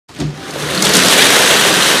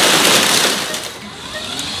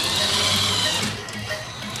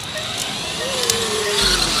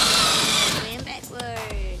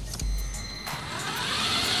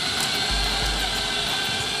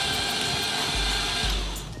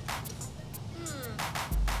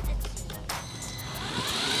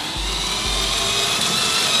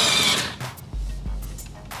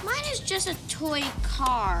toy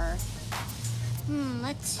car.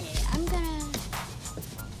 Let's see.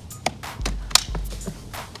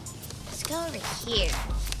 Let's go over here.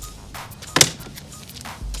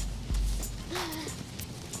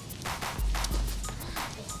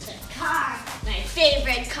 It's a car, my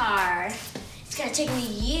favorite car. It's gonna take me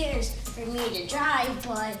years for me to drive,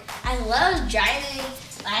 but I love driving.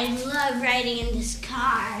 I love riding in this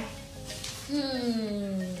car.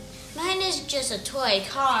 Mine is just a toy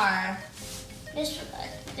car.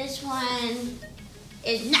 This one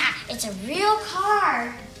is not. It's a real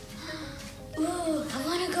car. Ooh, I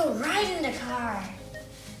want to go ride in the car.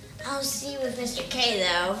 I'll see you with Mr. K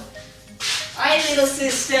though. Hi, little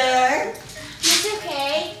sister. Mr.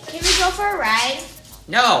 K, can we go for a ride?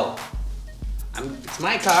 No. It's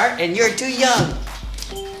my car, and you're too young.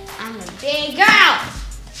 I'm a big girl.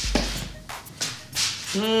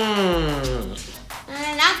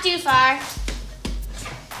 Not too far.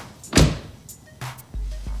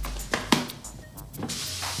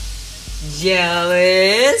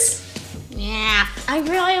 Jealous? Yeah, I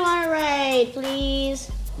really want to ride, please.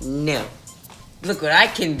 No. Look what I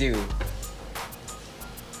can do.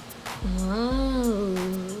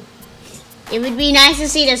 Oh. It would be nice to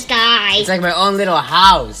see the sky. It's like my own little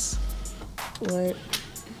house. What?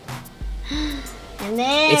 And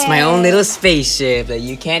then... It's my own little spaceship that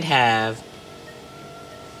you can't have.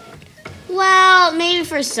 Well, maybe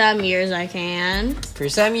for some years I can. For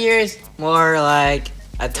some years, more like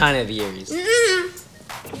a ton of years.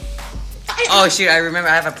 Oh shoot, I remember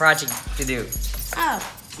I have a project to do. Oh.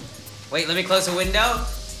 Wait, let me close the window.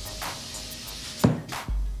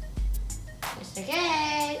 Mr.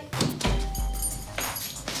 K.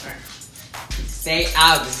 Stay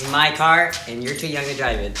out, this is my car, and you're too young to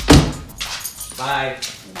drive it. Bye.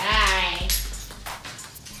 Bye.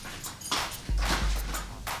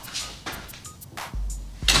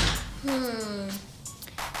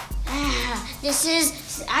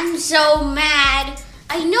 I'm so mad.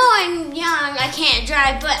 I know I'm young, I can't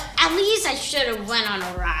drive, but at least I should have went on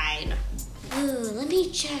a ride. Ooh, let me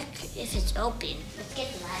check if it's open. Let's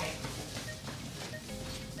get the ladder.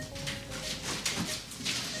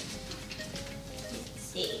 Let's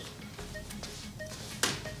see.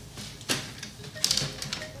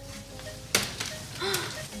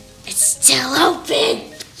 It's still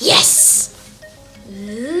open! Yes!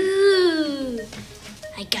 Ooh,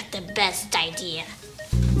 I got the best idea.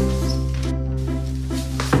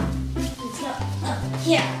 Let's go up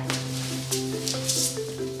here.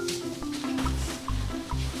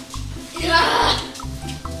 I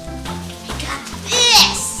got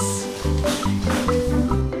this!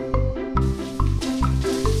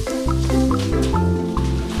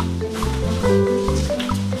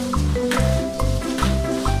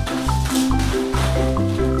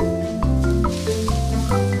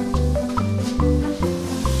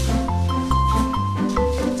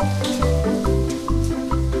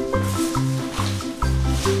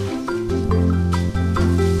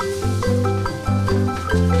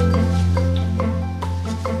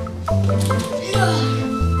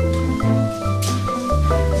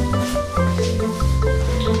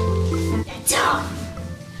 That's all.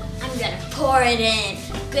 I'm gonna pour it in.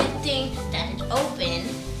 Good thing that it's open.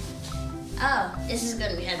 Oh, this is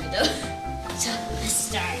gonna be heavy though. So let's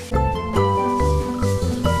start.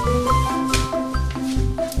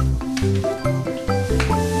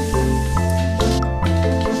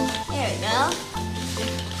 There we go.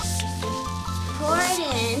 Pour it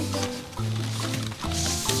in.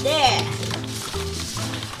 There.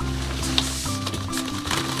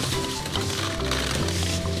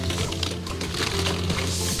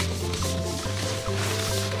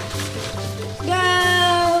 Go!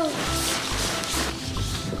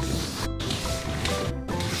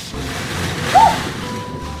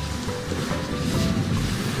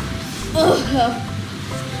 Oh.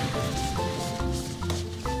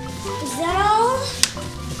 Is that all?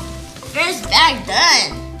 First bag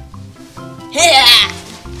done. Yeah.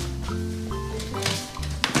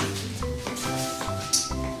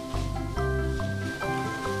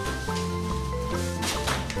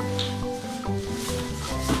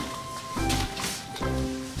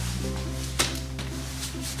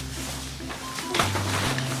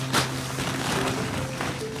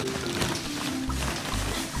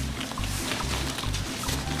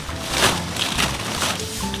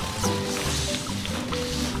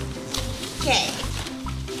 Okay.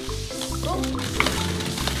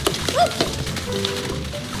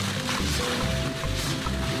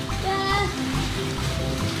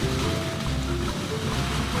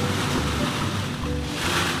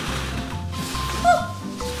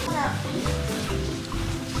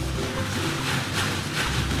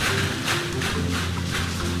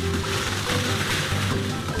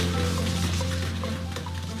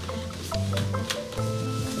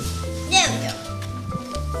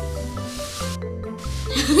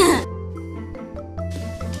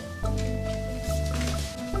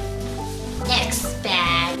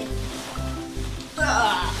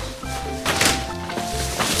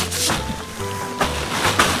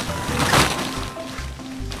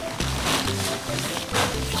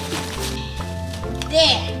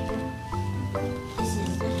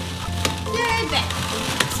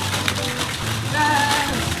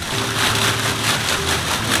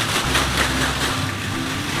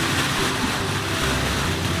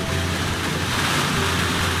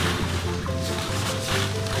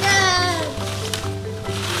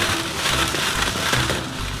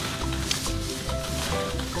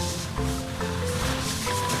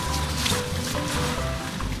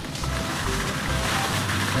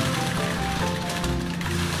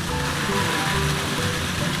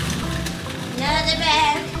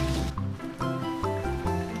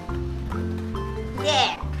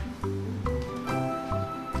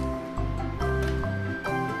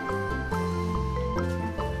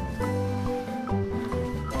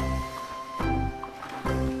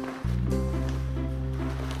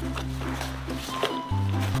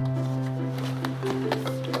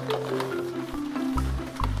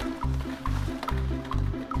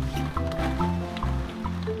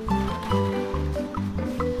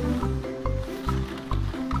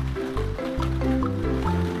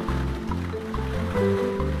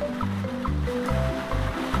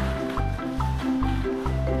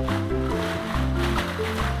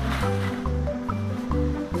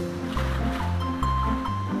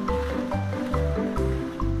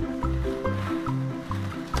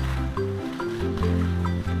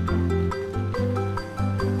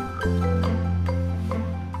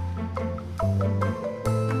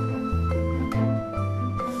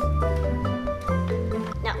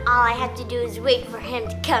 I have to do is wait for him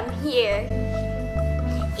to come here.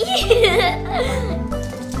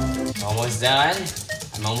 Almost done.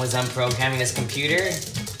 I'm almost done programming this computer.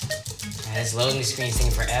 And this loading screen is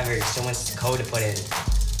taking forever. So much code to put in.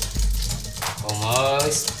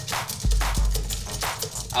 Almost.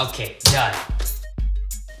 Okay, done.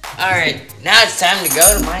 Alright, now it's time to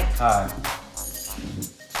go to my car.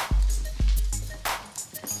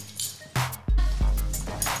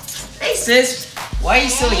 Hey sis, why are you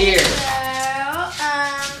still here?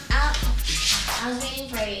 I was waiting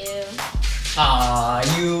for you. Aw,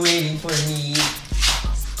 you waiting for me?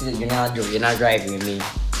 You're not driving with me.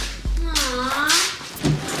 Aww.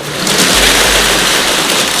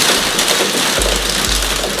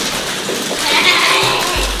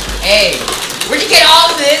 A, where'd you get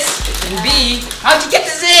all of this? And B, how'd you get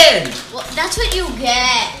this in? Well, that's what you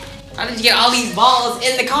get. How did you get all these balls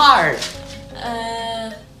in the car?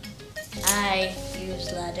 I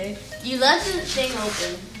used ladder. You left the thing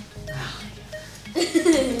open.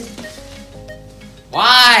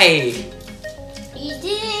 Why? You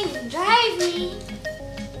didn't drive me.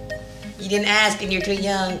 You didn't ask and you're too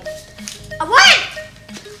young. What?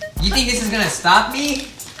 You think this is gonna stop me?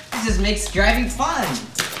 This just makes driving fun.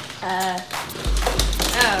 Oh.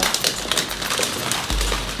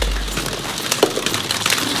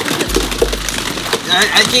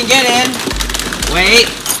 I can get in. Wait.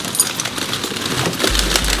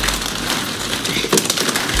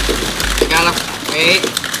 I gotta wait.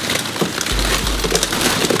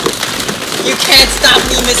 You can't stop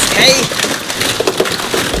me, Miss K.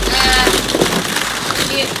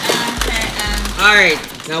 Alright,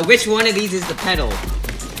 now which one of these is the pedal?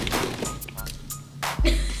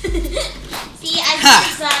 See, I can't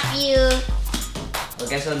stop you. Well,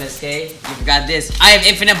 guess what, Miss K? You forgot this. I have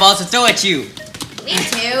infinite balls to throw at you. Me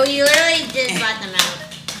too. You literally just let them out.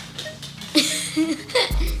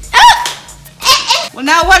 Well,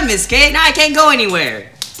 now what, Miss K? Now I can't go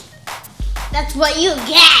anywhere. That's what you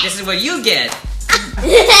get. This is what you get.